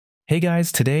Hey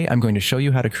guys, today I'm going to show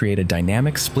you how to create a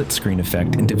dynamic split screen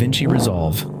effect in DaVinci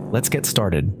Resolve. Let's get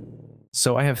started.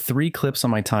 So I have 3 clips on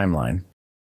my timeline.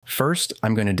 First,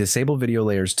 I'm going to disable video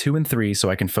layers 2 and 3 so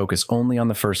I can focus only on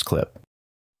the first clip.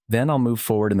 Then I'll move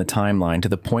forward in the timeline to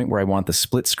the point where I want the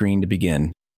split screen to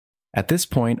begin. At this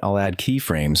point, I'll add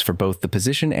keyframes for both the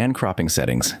position and cropping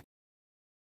settings.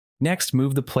 Next,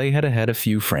 move the playhead ahead a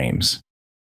few frames.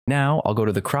 Now, I'll go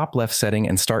to the crop left setting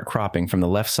and start cropping from the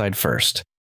left side first.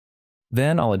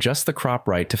 Then I'll adjust the crop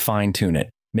right to fine-tune it,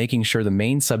 making sure the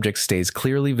main subject stays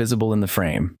clearly visible in the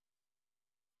frame.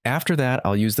 After that,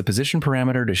 I'll use the position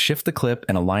parameter to shift the clip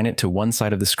and align it to one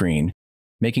side of the screen,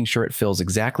 making sure it fills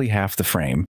exactly half the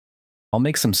frame. I'll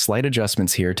make some slight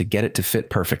adjustments here to get it to fit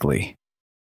perfectly.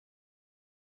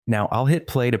 Now I'll hit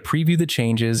play to preview the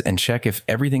changes and check if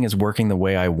everything is working the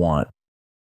way I want.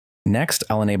 Next,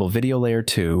 I'll enable video layer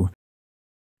 2.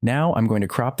 Now I'm going to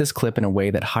crop this clip in a way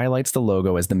that highlights the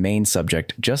logo as the main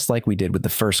subject, just like we did with the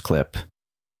first clip.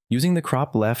 Using the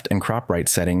crop left and crop right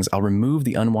settings, I'll remove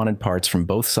the unwanted parts from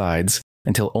both sides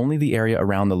until only the area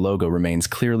around the logo remains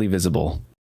clearly visible.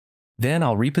 Then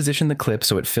I'll reposition the clip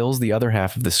so it fills the other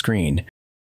half of the screen.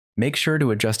 Make sure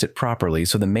to adjust it properly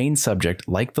so the main subject,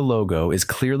 like the logo, is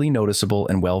clearly noticeable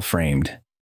and well framed.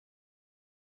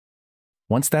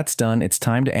 Once that's done, it's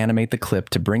time to animate the clip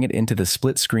to bring it into the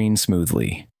split screen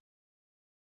smoothly.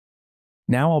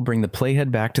 Now I'll bring the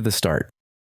playhead back to the start.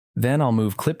 Then I'll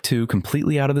move clip 2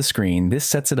 completely out of the screen. This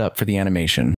sets it up for the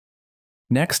animation.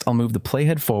 Next, I'll move the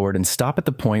playhead forward and stop at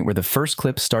the point where the first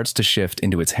clip starts to shift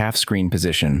into its half-screen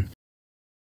position.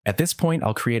 At this point,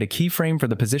 I'll create a keyframe for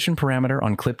the position parameter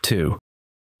on clip 2.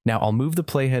 Now I'll move the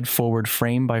playhead forward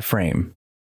frame by frame.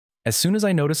 As soon as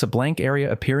I notice a blank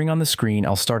area appearing on the screen,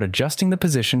 I'll start adjusting the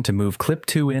position to move clip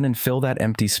 2 in and fill that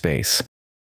empty space.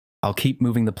 I'll keep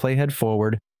moving the playhead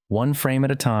forward, one frame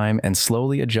at a time, and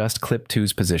slowly adjust clip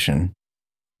 2's position.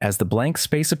 As the blank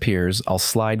space appears, I'll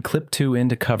slide clip 2 in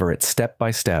to cover it step by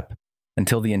step,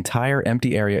 until the entire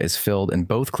empty area is filled and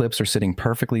both clips are sitting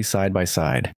perfectly side by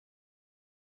side.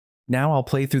 Now I'll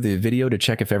play through the video to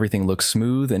check if everything looks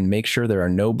smooth and make sure there are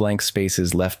no blank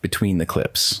spaces left between the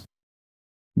clips.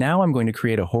 Now I'm going to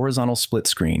create a horizontal split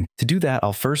screen. To do that,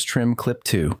 I'll first trim clip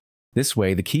 2. This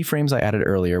way, the keyframes I added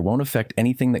earlier won't affect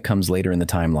anything that comes later in the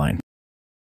timeline.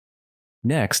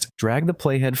 Next, drag the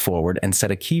playhead forward and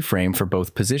set a keyframe for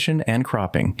both position and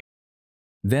cropping.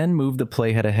 Then move the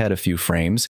playhead ahead a few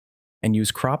frames, and use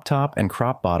crop top and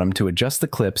crop bottom to adjust the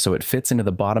clip so it fits into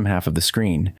the bottom half of the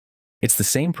screen. It's the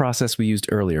same process we used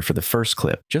earlier for the first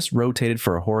clip, just rotated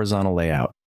for a horizontal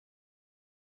layout.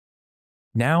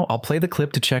 Now I'll play the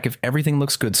clip to check if everything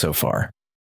looks good so far.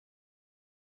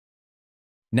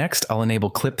 Next, I'll enable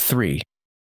clip 3.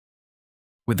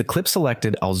 With the clip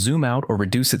selected, I'll zoom out or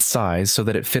reduce its size so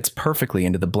that it fits perfectly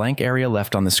into the blank area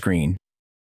left on the screen.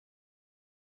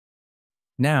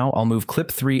 Now I'll move clip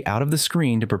 3 out of the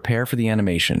screen to prepare for the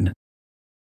animation.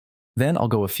 Then I'll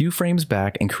go a few frames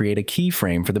back and create a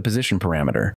keyframe for the position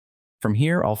parameter. From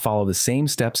here, I'll follow the same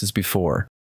steps as before.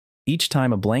 Each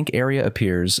time a blank area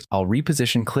appears, I'll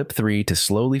reposition clip 3 to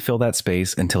slowly fill that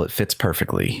space until it fits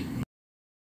perfectly.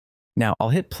 Now I'll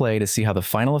hit play to see how the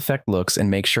final effect looks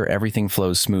and make sure everything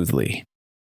flows smoothly.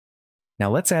 Now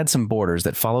let's add some borders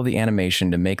that follow the animation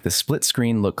to make the split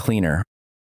screen look cleaner.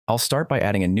 I'll start by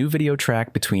adding a new video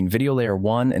track between video layer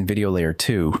 1 and video layer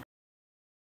 2.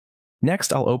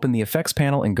 Next, I'll open the effects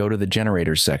panel and go to the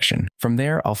generators section. From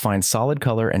there, I'll find solid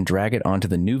color and drag it onto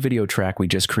the new video track we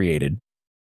just created.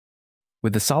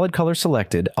 With the solid color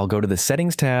selected, I'll go to the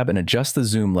settings tab and adjust the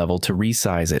zoom level to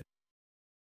resize it.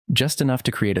 Just enough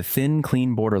to create a thin,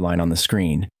 clean borderline on the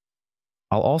screen.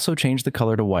 I'll also change the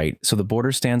color to white so the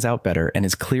border stands out better and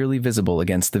is clearly visible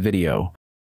against the video.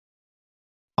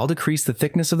 I'll decrease the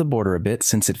thickness of the border a bit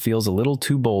since it feels a little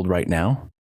too bold right now.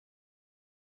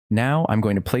 Now I'm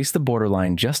going to place the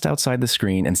borderline just outside the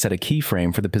screen and set a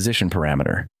keyframe for the position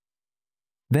parameter.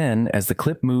 Then, as the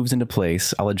clip moves into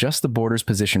place, I'll adjust the border's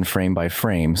position frame by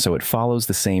frame so it follows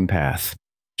the same path,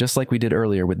 just like we did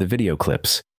earlier with the video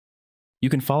clips. You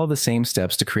can follow the same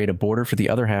steps to create a border for the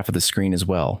other half of the screen as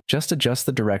well. Just adjust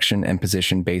the direction and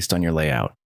position based on your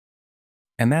layout.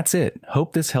 And that's it.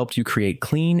 Hope this helped you create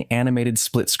clean, animated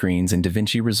split screens in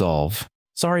DaVinci Resolve.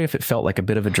 Sorry if it felt like a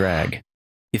bit of a drag.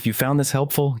 If you found this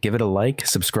helpful, give it a like,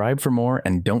 subscribe for more,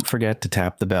 and don't forget to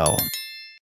tap the bell.